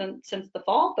changed since the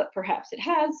fall, but perhaps it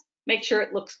has. Make sure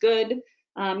it looks good.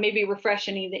 Maybe refresh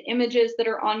any of the images that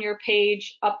are on your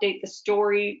page, update the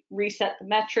story, reset the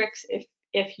metrics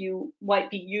if you might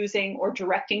be using or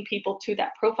directing people to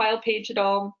that profile page at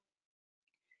all.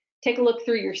 Take a look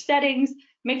through your settings.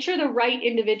 Make sure the right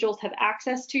individuals have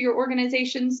access to your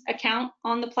organization's account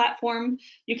on the platform.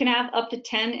 You can have up to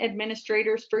 10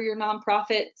 administrators for your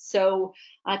nonprofit. So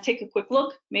take a quick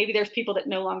look. Maybe there's people that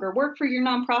no longer work for your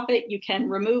nonprofit. You can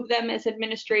remove them as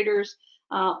administrators,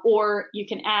 or you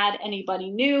can add anybody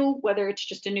new, whether it's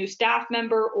just a new staff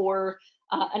member or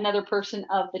another person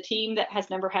of the team that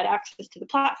has never had access to the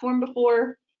platform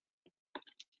before.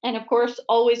 And of course,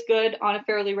 always good on a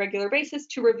fairly regular basis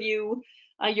to review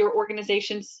your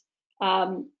organization's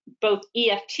both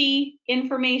EFT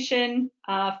information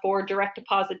for direct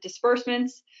deposit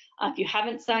disbursements. If you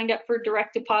haven't signed up for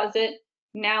direct deposit,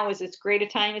 now is as great a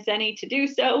time as any to do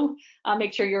so.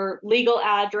 Make sure your legal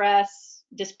address,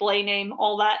 display name,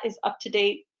 all that is up to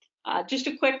date. Just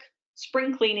a quick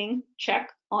spring cleaning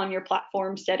check on your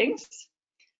platform settings.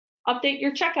 Update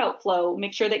your checkout flow.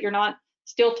 Make sure that you're not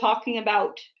still talking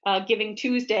about Giving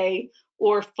Tuesday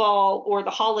or fall or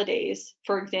the holidays,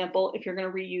 for example, if you're going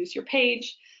to reuse your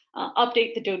page.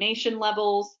 Update the donation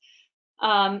levels.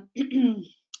 I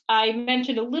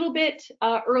mentioned a little bit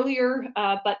earlier,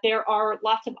 but there are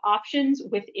lots of options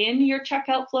within your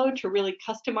checkout flow to really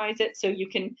customize it so you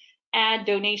can add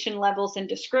donation levels and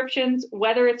descriptions,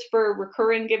 whether it's for a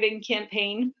recurring giving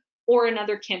campaign or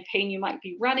another campaign you might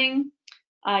be running.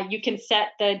 You can set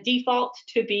the default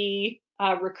to be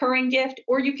recurring gift,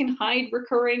 or you can hide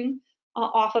recurring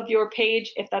off of your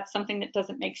page if that's something that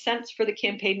doesn't make sense for the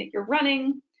campaign that you're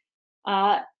running.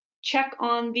 Check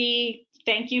on the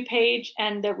thank you page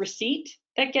and the receipt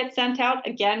that gets sent out,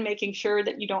 again, making sure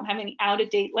that you don't have any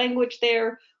out-of-date language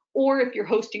there, or if you're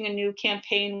hosting a new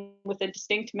campaign with a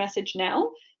distinct message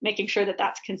now, making sure that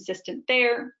that's consistent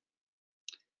there.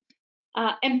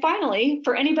 And finally,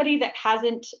 for anybody that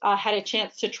hasn't had a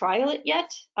chance to trial it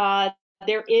yet,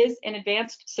 there is an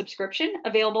advanced subscription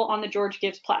available on the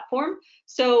GAgives platform.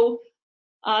 So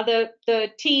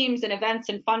the teams and events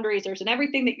and fundraisers and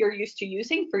everything that you're used to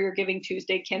using for your Giving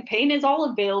Tuesday campaign is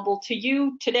all available to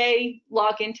you today.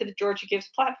 Log into the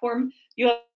GAgives platform. You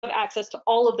have access to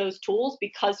all of those tools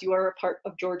because you are a part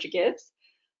of GAgives.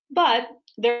 But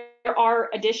there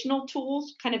are additional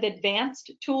tools, kind of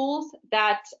advanced tools,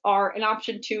 that are an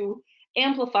option to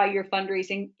amplify your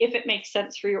fundraising if it makes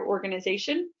sense for your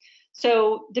organization.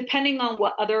 So depending on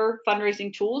what other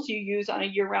fundraising tools you use on a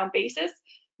year-round basis,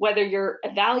 whether you're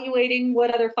evaluating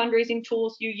what other fundraising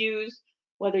tools you use,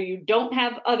 whether you don't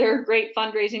have other great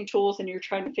fundraising tools and you're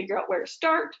trying to figure out where to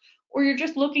start, or you're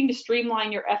just looking to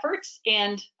streamline your efforts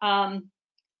and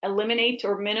eliminate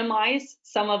or minimize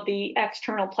some of the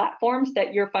external platforms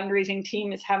that your fundraising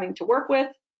team is having to work with,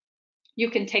 you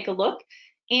can take a look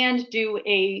and do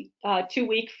a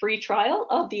 2-week free trial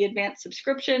of the advanced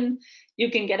subscription.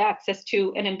 You can get access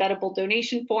to an embeddable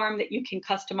donation form that you can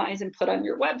customize and put on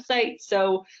your website.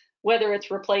 So whether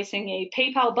it's replacing a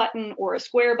PayPal button or a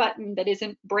Square button that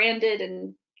isn't branded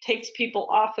and takes people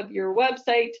off of your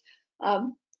website,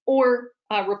 or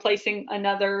replacing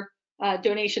another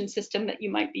donation system that you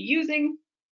might be using.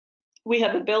 We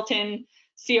have a built-in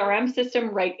CRM system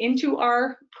right into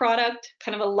our product,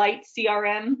 kind of a light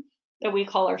CRM that we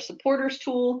call our supporters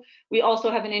tool. We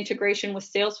also have an integration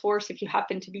with Salesforce if you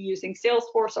happen to be using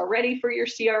Salesforce already for your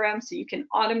CRM, so you can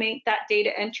automate that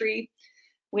data entry.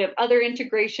 We have other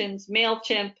integrations,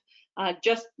 MailChimp.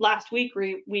 Just last week,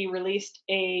 we released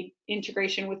a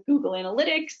integration with Google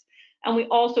Analytics, and we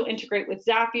also integrate with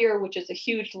Zapier, which is a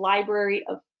huge library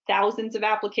of thousands of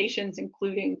applications,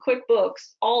 including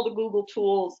QuickBooks, all the Google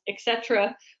tools,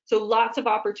 etc. So lots of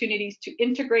opportunities to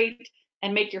integrate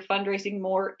and make your fundraising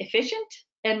more efficient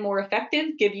and more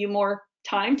effective, give you more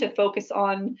time to focus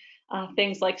on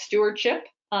things like stewardship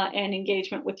and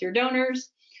engagement with your donors.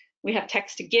 We have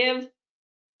text to give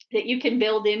that you can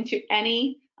build into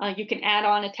any, you can add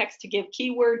on a text to give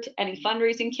keyword to any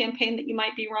fundraising campaign that you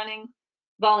might be running,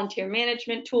 volunteer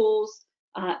management tools,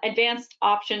 advanced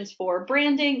options for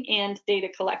branding and data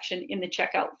collection in the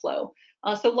checkout flow.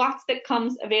 So lots that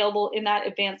comes available in that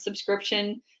advanced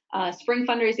subscription. Spring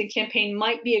fundraising campaign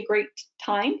might be a great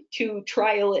time to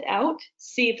trial it out,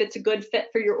 see if it's a good fit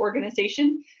for your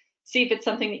organization, see if it's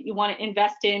something that you want to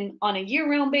invest in on a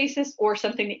year-round basis, or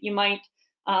something that you might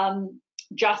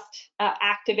just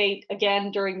activate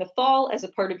again during the fall as a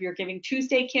part of your Giving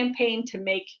Tuesday campaign to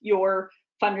make your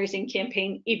fundraising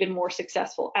campaign even more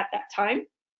successful at that time.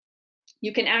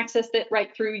 You can access it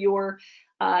right through your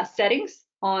settings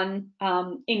on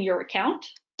in your account.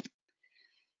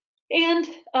 And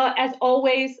as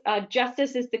always, just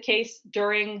as is the case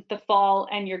during the fall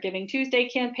and your Giving Tuesday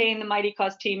campaign, the Mighty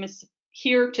Cause team is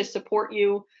here to support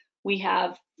you We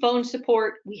have phone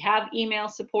support, we have email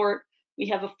support, we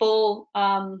have a full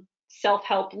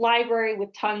self-help library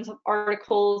with tons of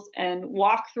articles and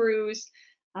walkthroughs.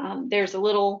 There's a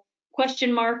little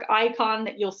question mark icon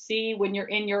that you'll see when you're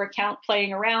in your account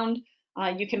playing around.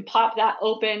 You can pop that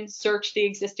open, search the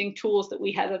existing tools that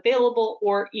we have available,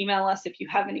 or email us if you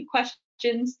have any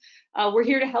questions. We're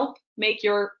here to help make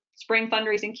your spring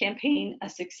fundraising campaign a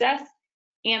success,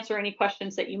 answer any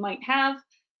questions that you might have.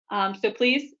 So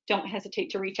please don't hesitate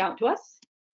to reach out to us.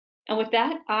 And with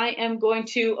that, I am going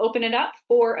to open it up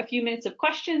for a few minutes of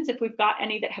questions if we've got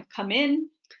any that have come in.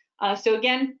 So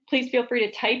again, please feel free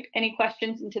to type any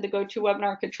questions into the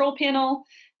GoToWebinar control panel.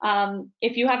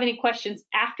 If you have any questions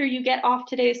after you get off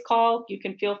today's call, you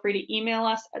can feel free to email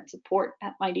us at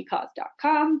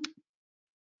support@mightycause.com.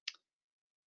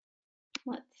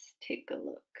 Let's take a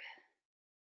look.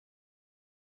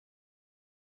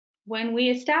 When we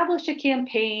establish a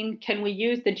campaign, can we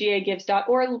use the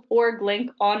GAgives.org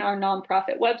link on our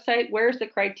nonprofit website? Where's the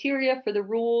criteria for the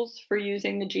rules for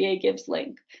using the GAgives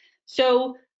link?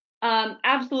 So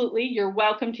absolutely, you're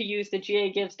welcome to use the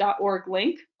GAgives.org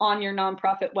link on your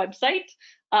nonprofit website.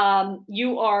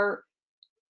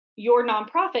 Your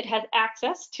nonprofit has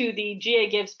access to the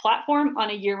GAgives platform on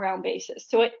a year-round basis.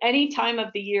 So at any time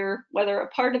of the year, whether a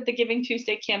part of the Giving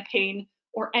Tuesday campaign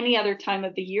or any other time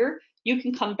of the year, you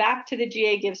can come back to the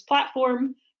GAgives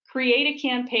platform, create a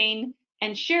campaign,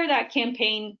 and share that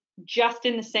campaign just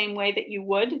in the same way that you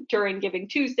would during Giving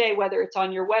Tuesday, whether it's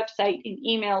on your website, in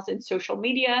emails, in social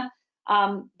media.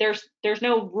 There's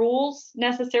no rules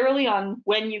necessarily on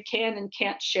when you can and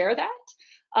can't share that.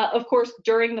 Of course,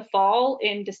 during the fall,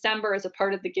 in December, as a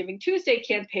part of the Giving Tuesday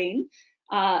campaign,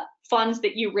 funds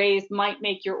that you raise might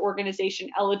make your organization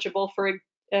eligible for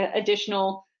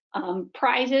additional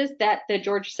prizes that the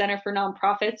Georgia Center for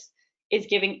Nonprofits is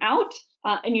giving out,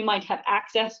 and you might have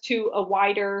access to a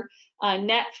wider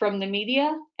net from the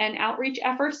media and outreach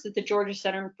efforts that the Georgia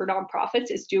Center for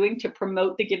Nonprofits is doing to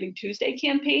promote the Giving Tuesday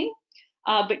campaign.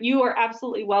 But you are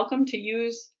absolutely welcome to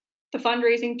use the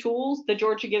fundraising tools, the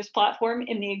Georgia Gives platform,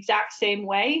 in the exact same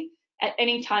way at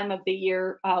any time of the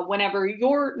year, whenever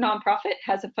your nonprofit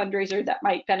has a fundraiser that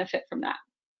might benefit from that.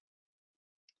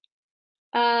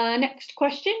 Next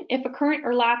question, if a current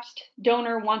or lapsed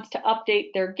donor wants to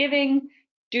update their giving,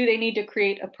 do they need to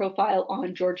create a profile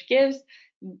on Georgia Gives?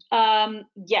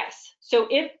 Yes, so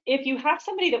if you have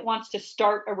somebody that wants to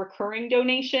start a recurring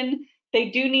donation, they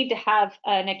do need to have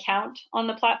an account on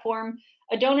the platform.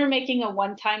 A donor making a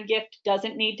one-time gift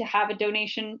doesn't need to have a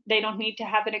donation. They don't need to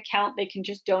have an account. They can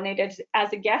just donate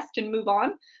as a guest and move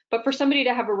on. But for somebody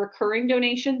to have a recurring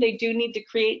donation, they do need to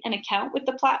create an account with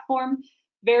the platform.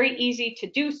 Very easy to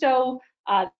do so.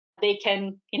 They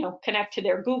can, connect to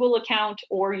their Google account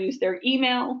or use their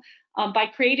email. By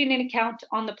creating an account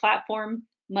on the platform,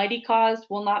 Mighty Cause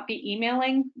will not be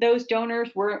emailing those donors.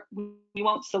 We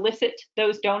won't solicit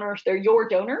those donors. They're your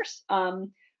donors.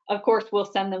 Of course, we'll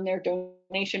send them their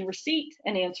donation receipt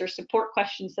and answer support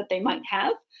questions that they might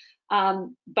have.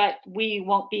 But we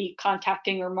won't be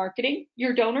contacting or marketing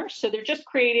your donors. So they're just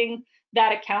creating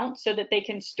that account so that they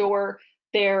can store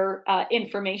their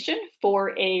information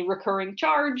for a recurring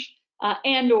charge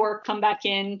and or come back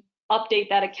in, update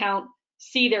that account,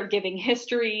 see their giving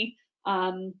history,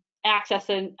 access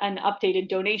an updated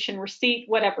donation receipt,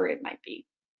 whatever it might be.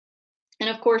 And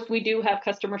of course, we do have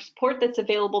customer support that's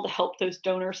available to help those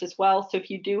donors as well. So if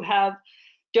you do have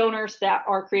donors that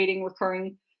are creating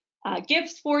recurring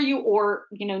gifts for you, or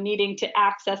needing to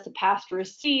access a past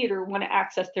receipt or want to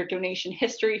access their donation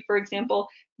history, for example,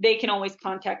 they can always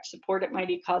contact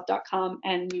support@mightycause.com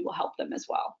and we will help them as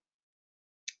well.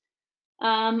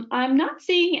 I'm not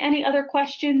seeing any other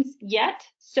questions yet.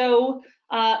 So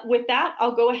with that,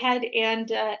 I'll go ahead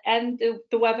and end the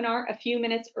webinar a few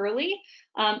minutes early.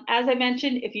 As I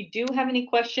mentioned, if you do have any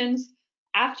questions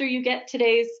after you get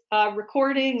today's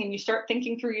recording and you start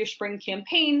thinking through your spring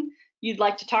campaign, you'd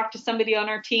like to talk to somebody on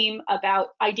our team about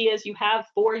ideas you have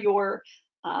for your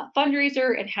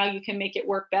fundraiser and how you can make it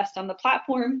work best on the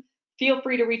platform, feel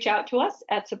free to reach out to us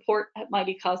at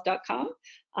support@mightycause.com.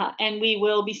 And we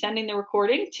will be sending the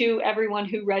recording to everyone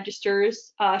who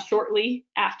registers shortly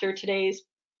after today's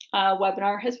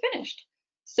webinar has finished.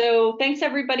 So thanks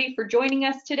everybody for joining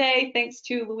us today. Thanks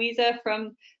to Louisa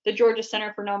from the Georgia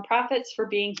Center for Nonprofits for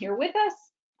being here with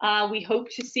us. We hope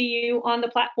to see you on the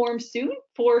platform soon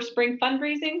for spring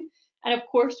fundraising. And of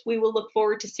course, we will look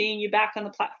forward to seeing you back on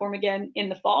the platform again in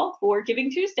the fall for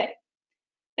Giving Tuesday.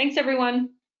 Thanks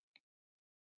everyone.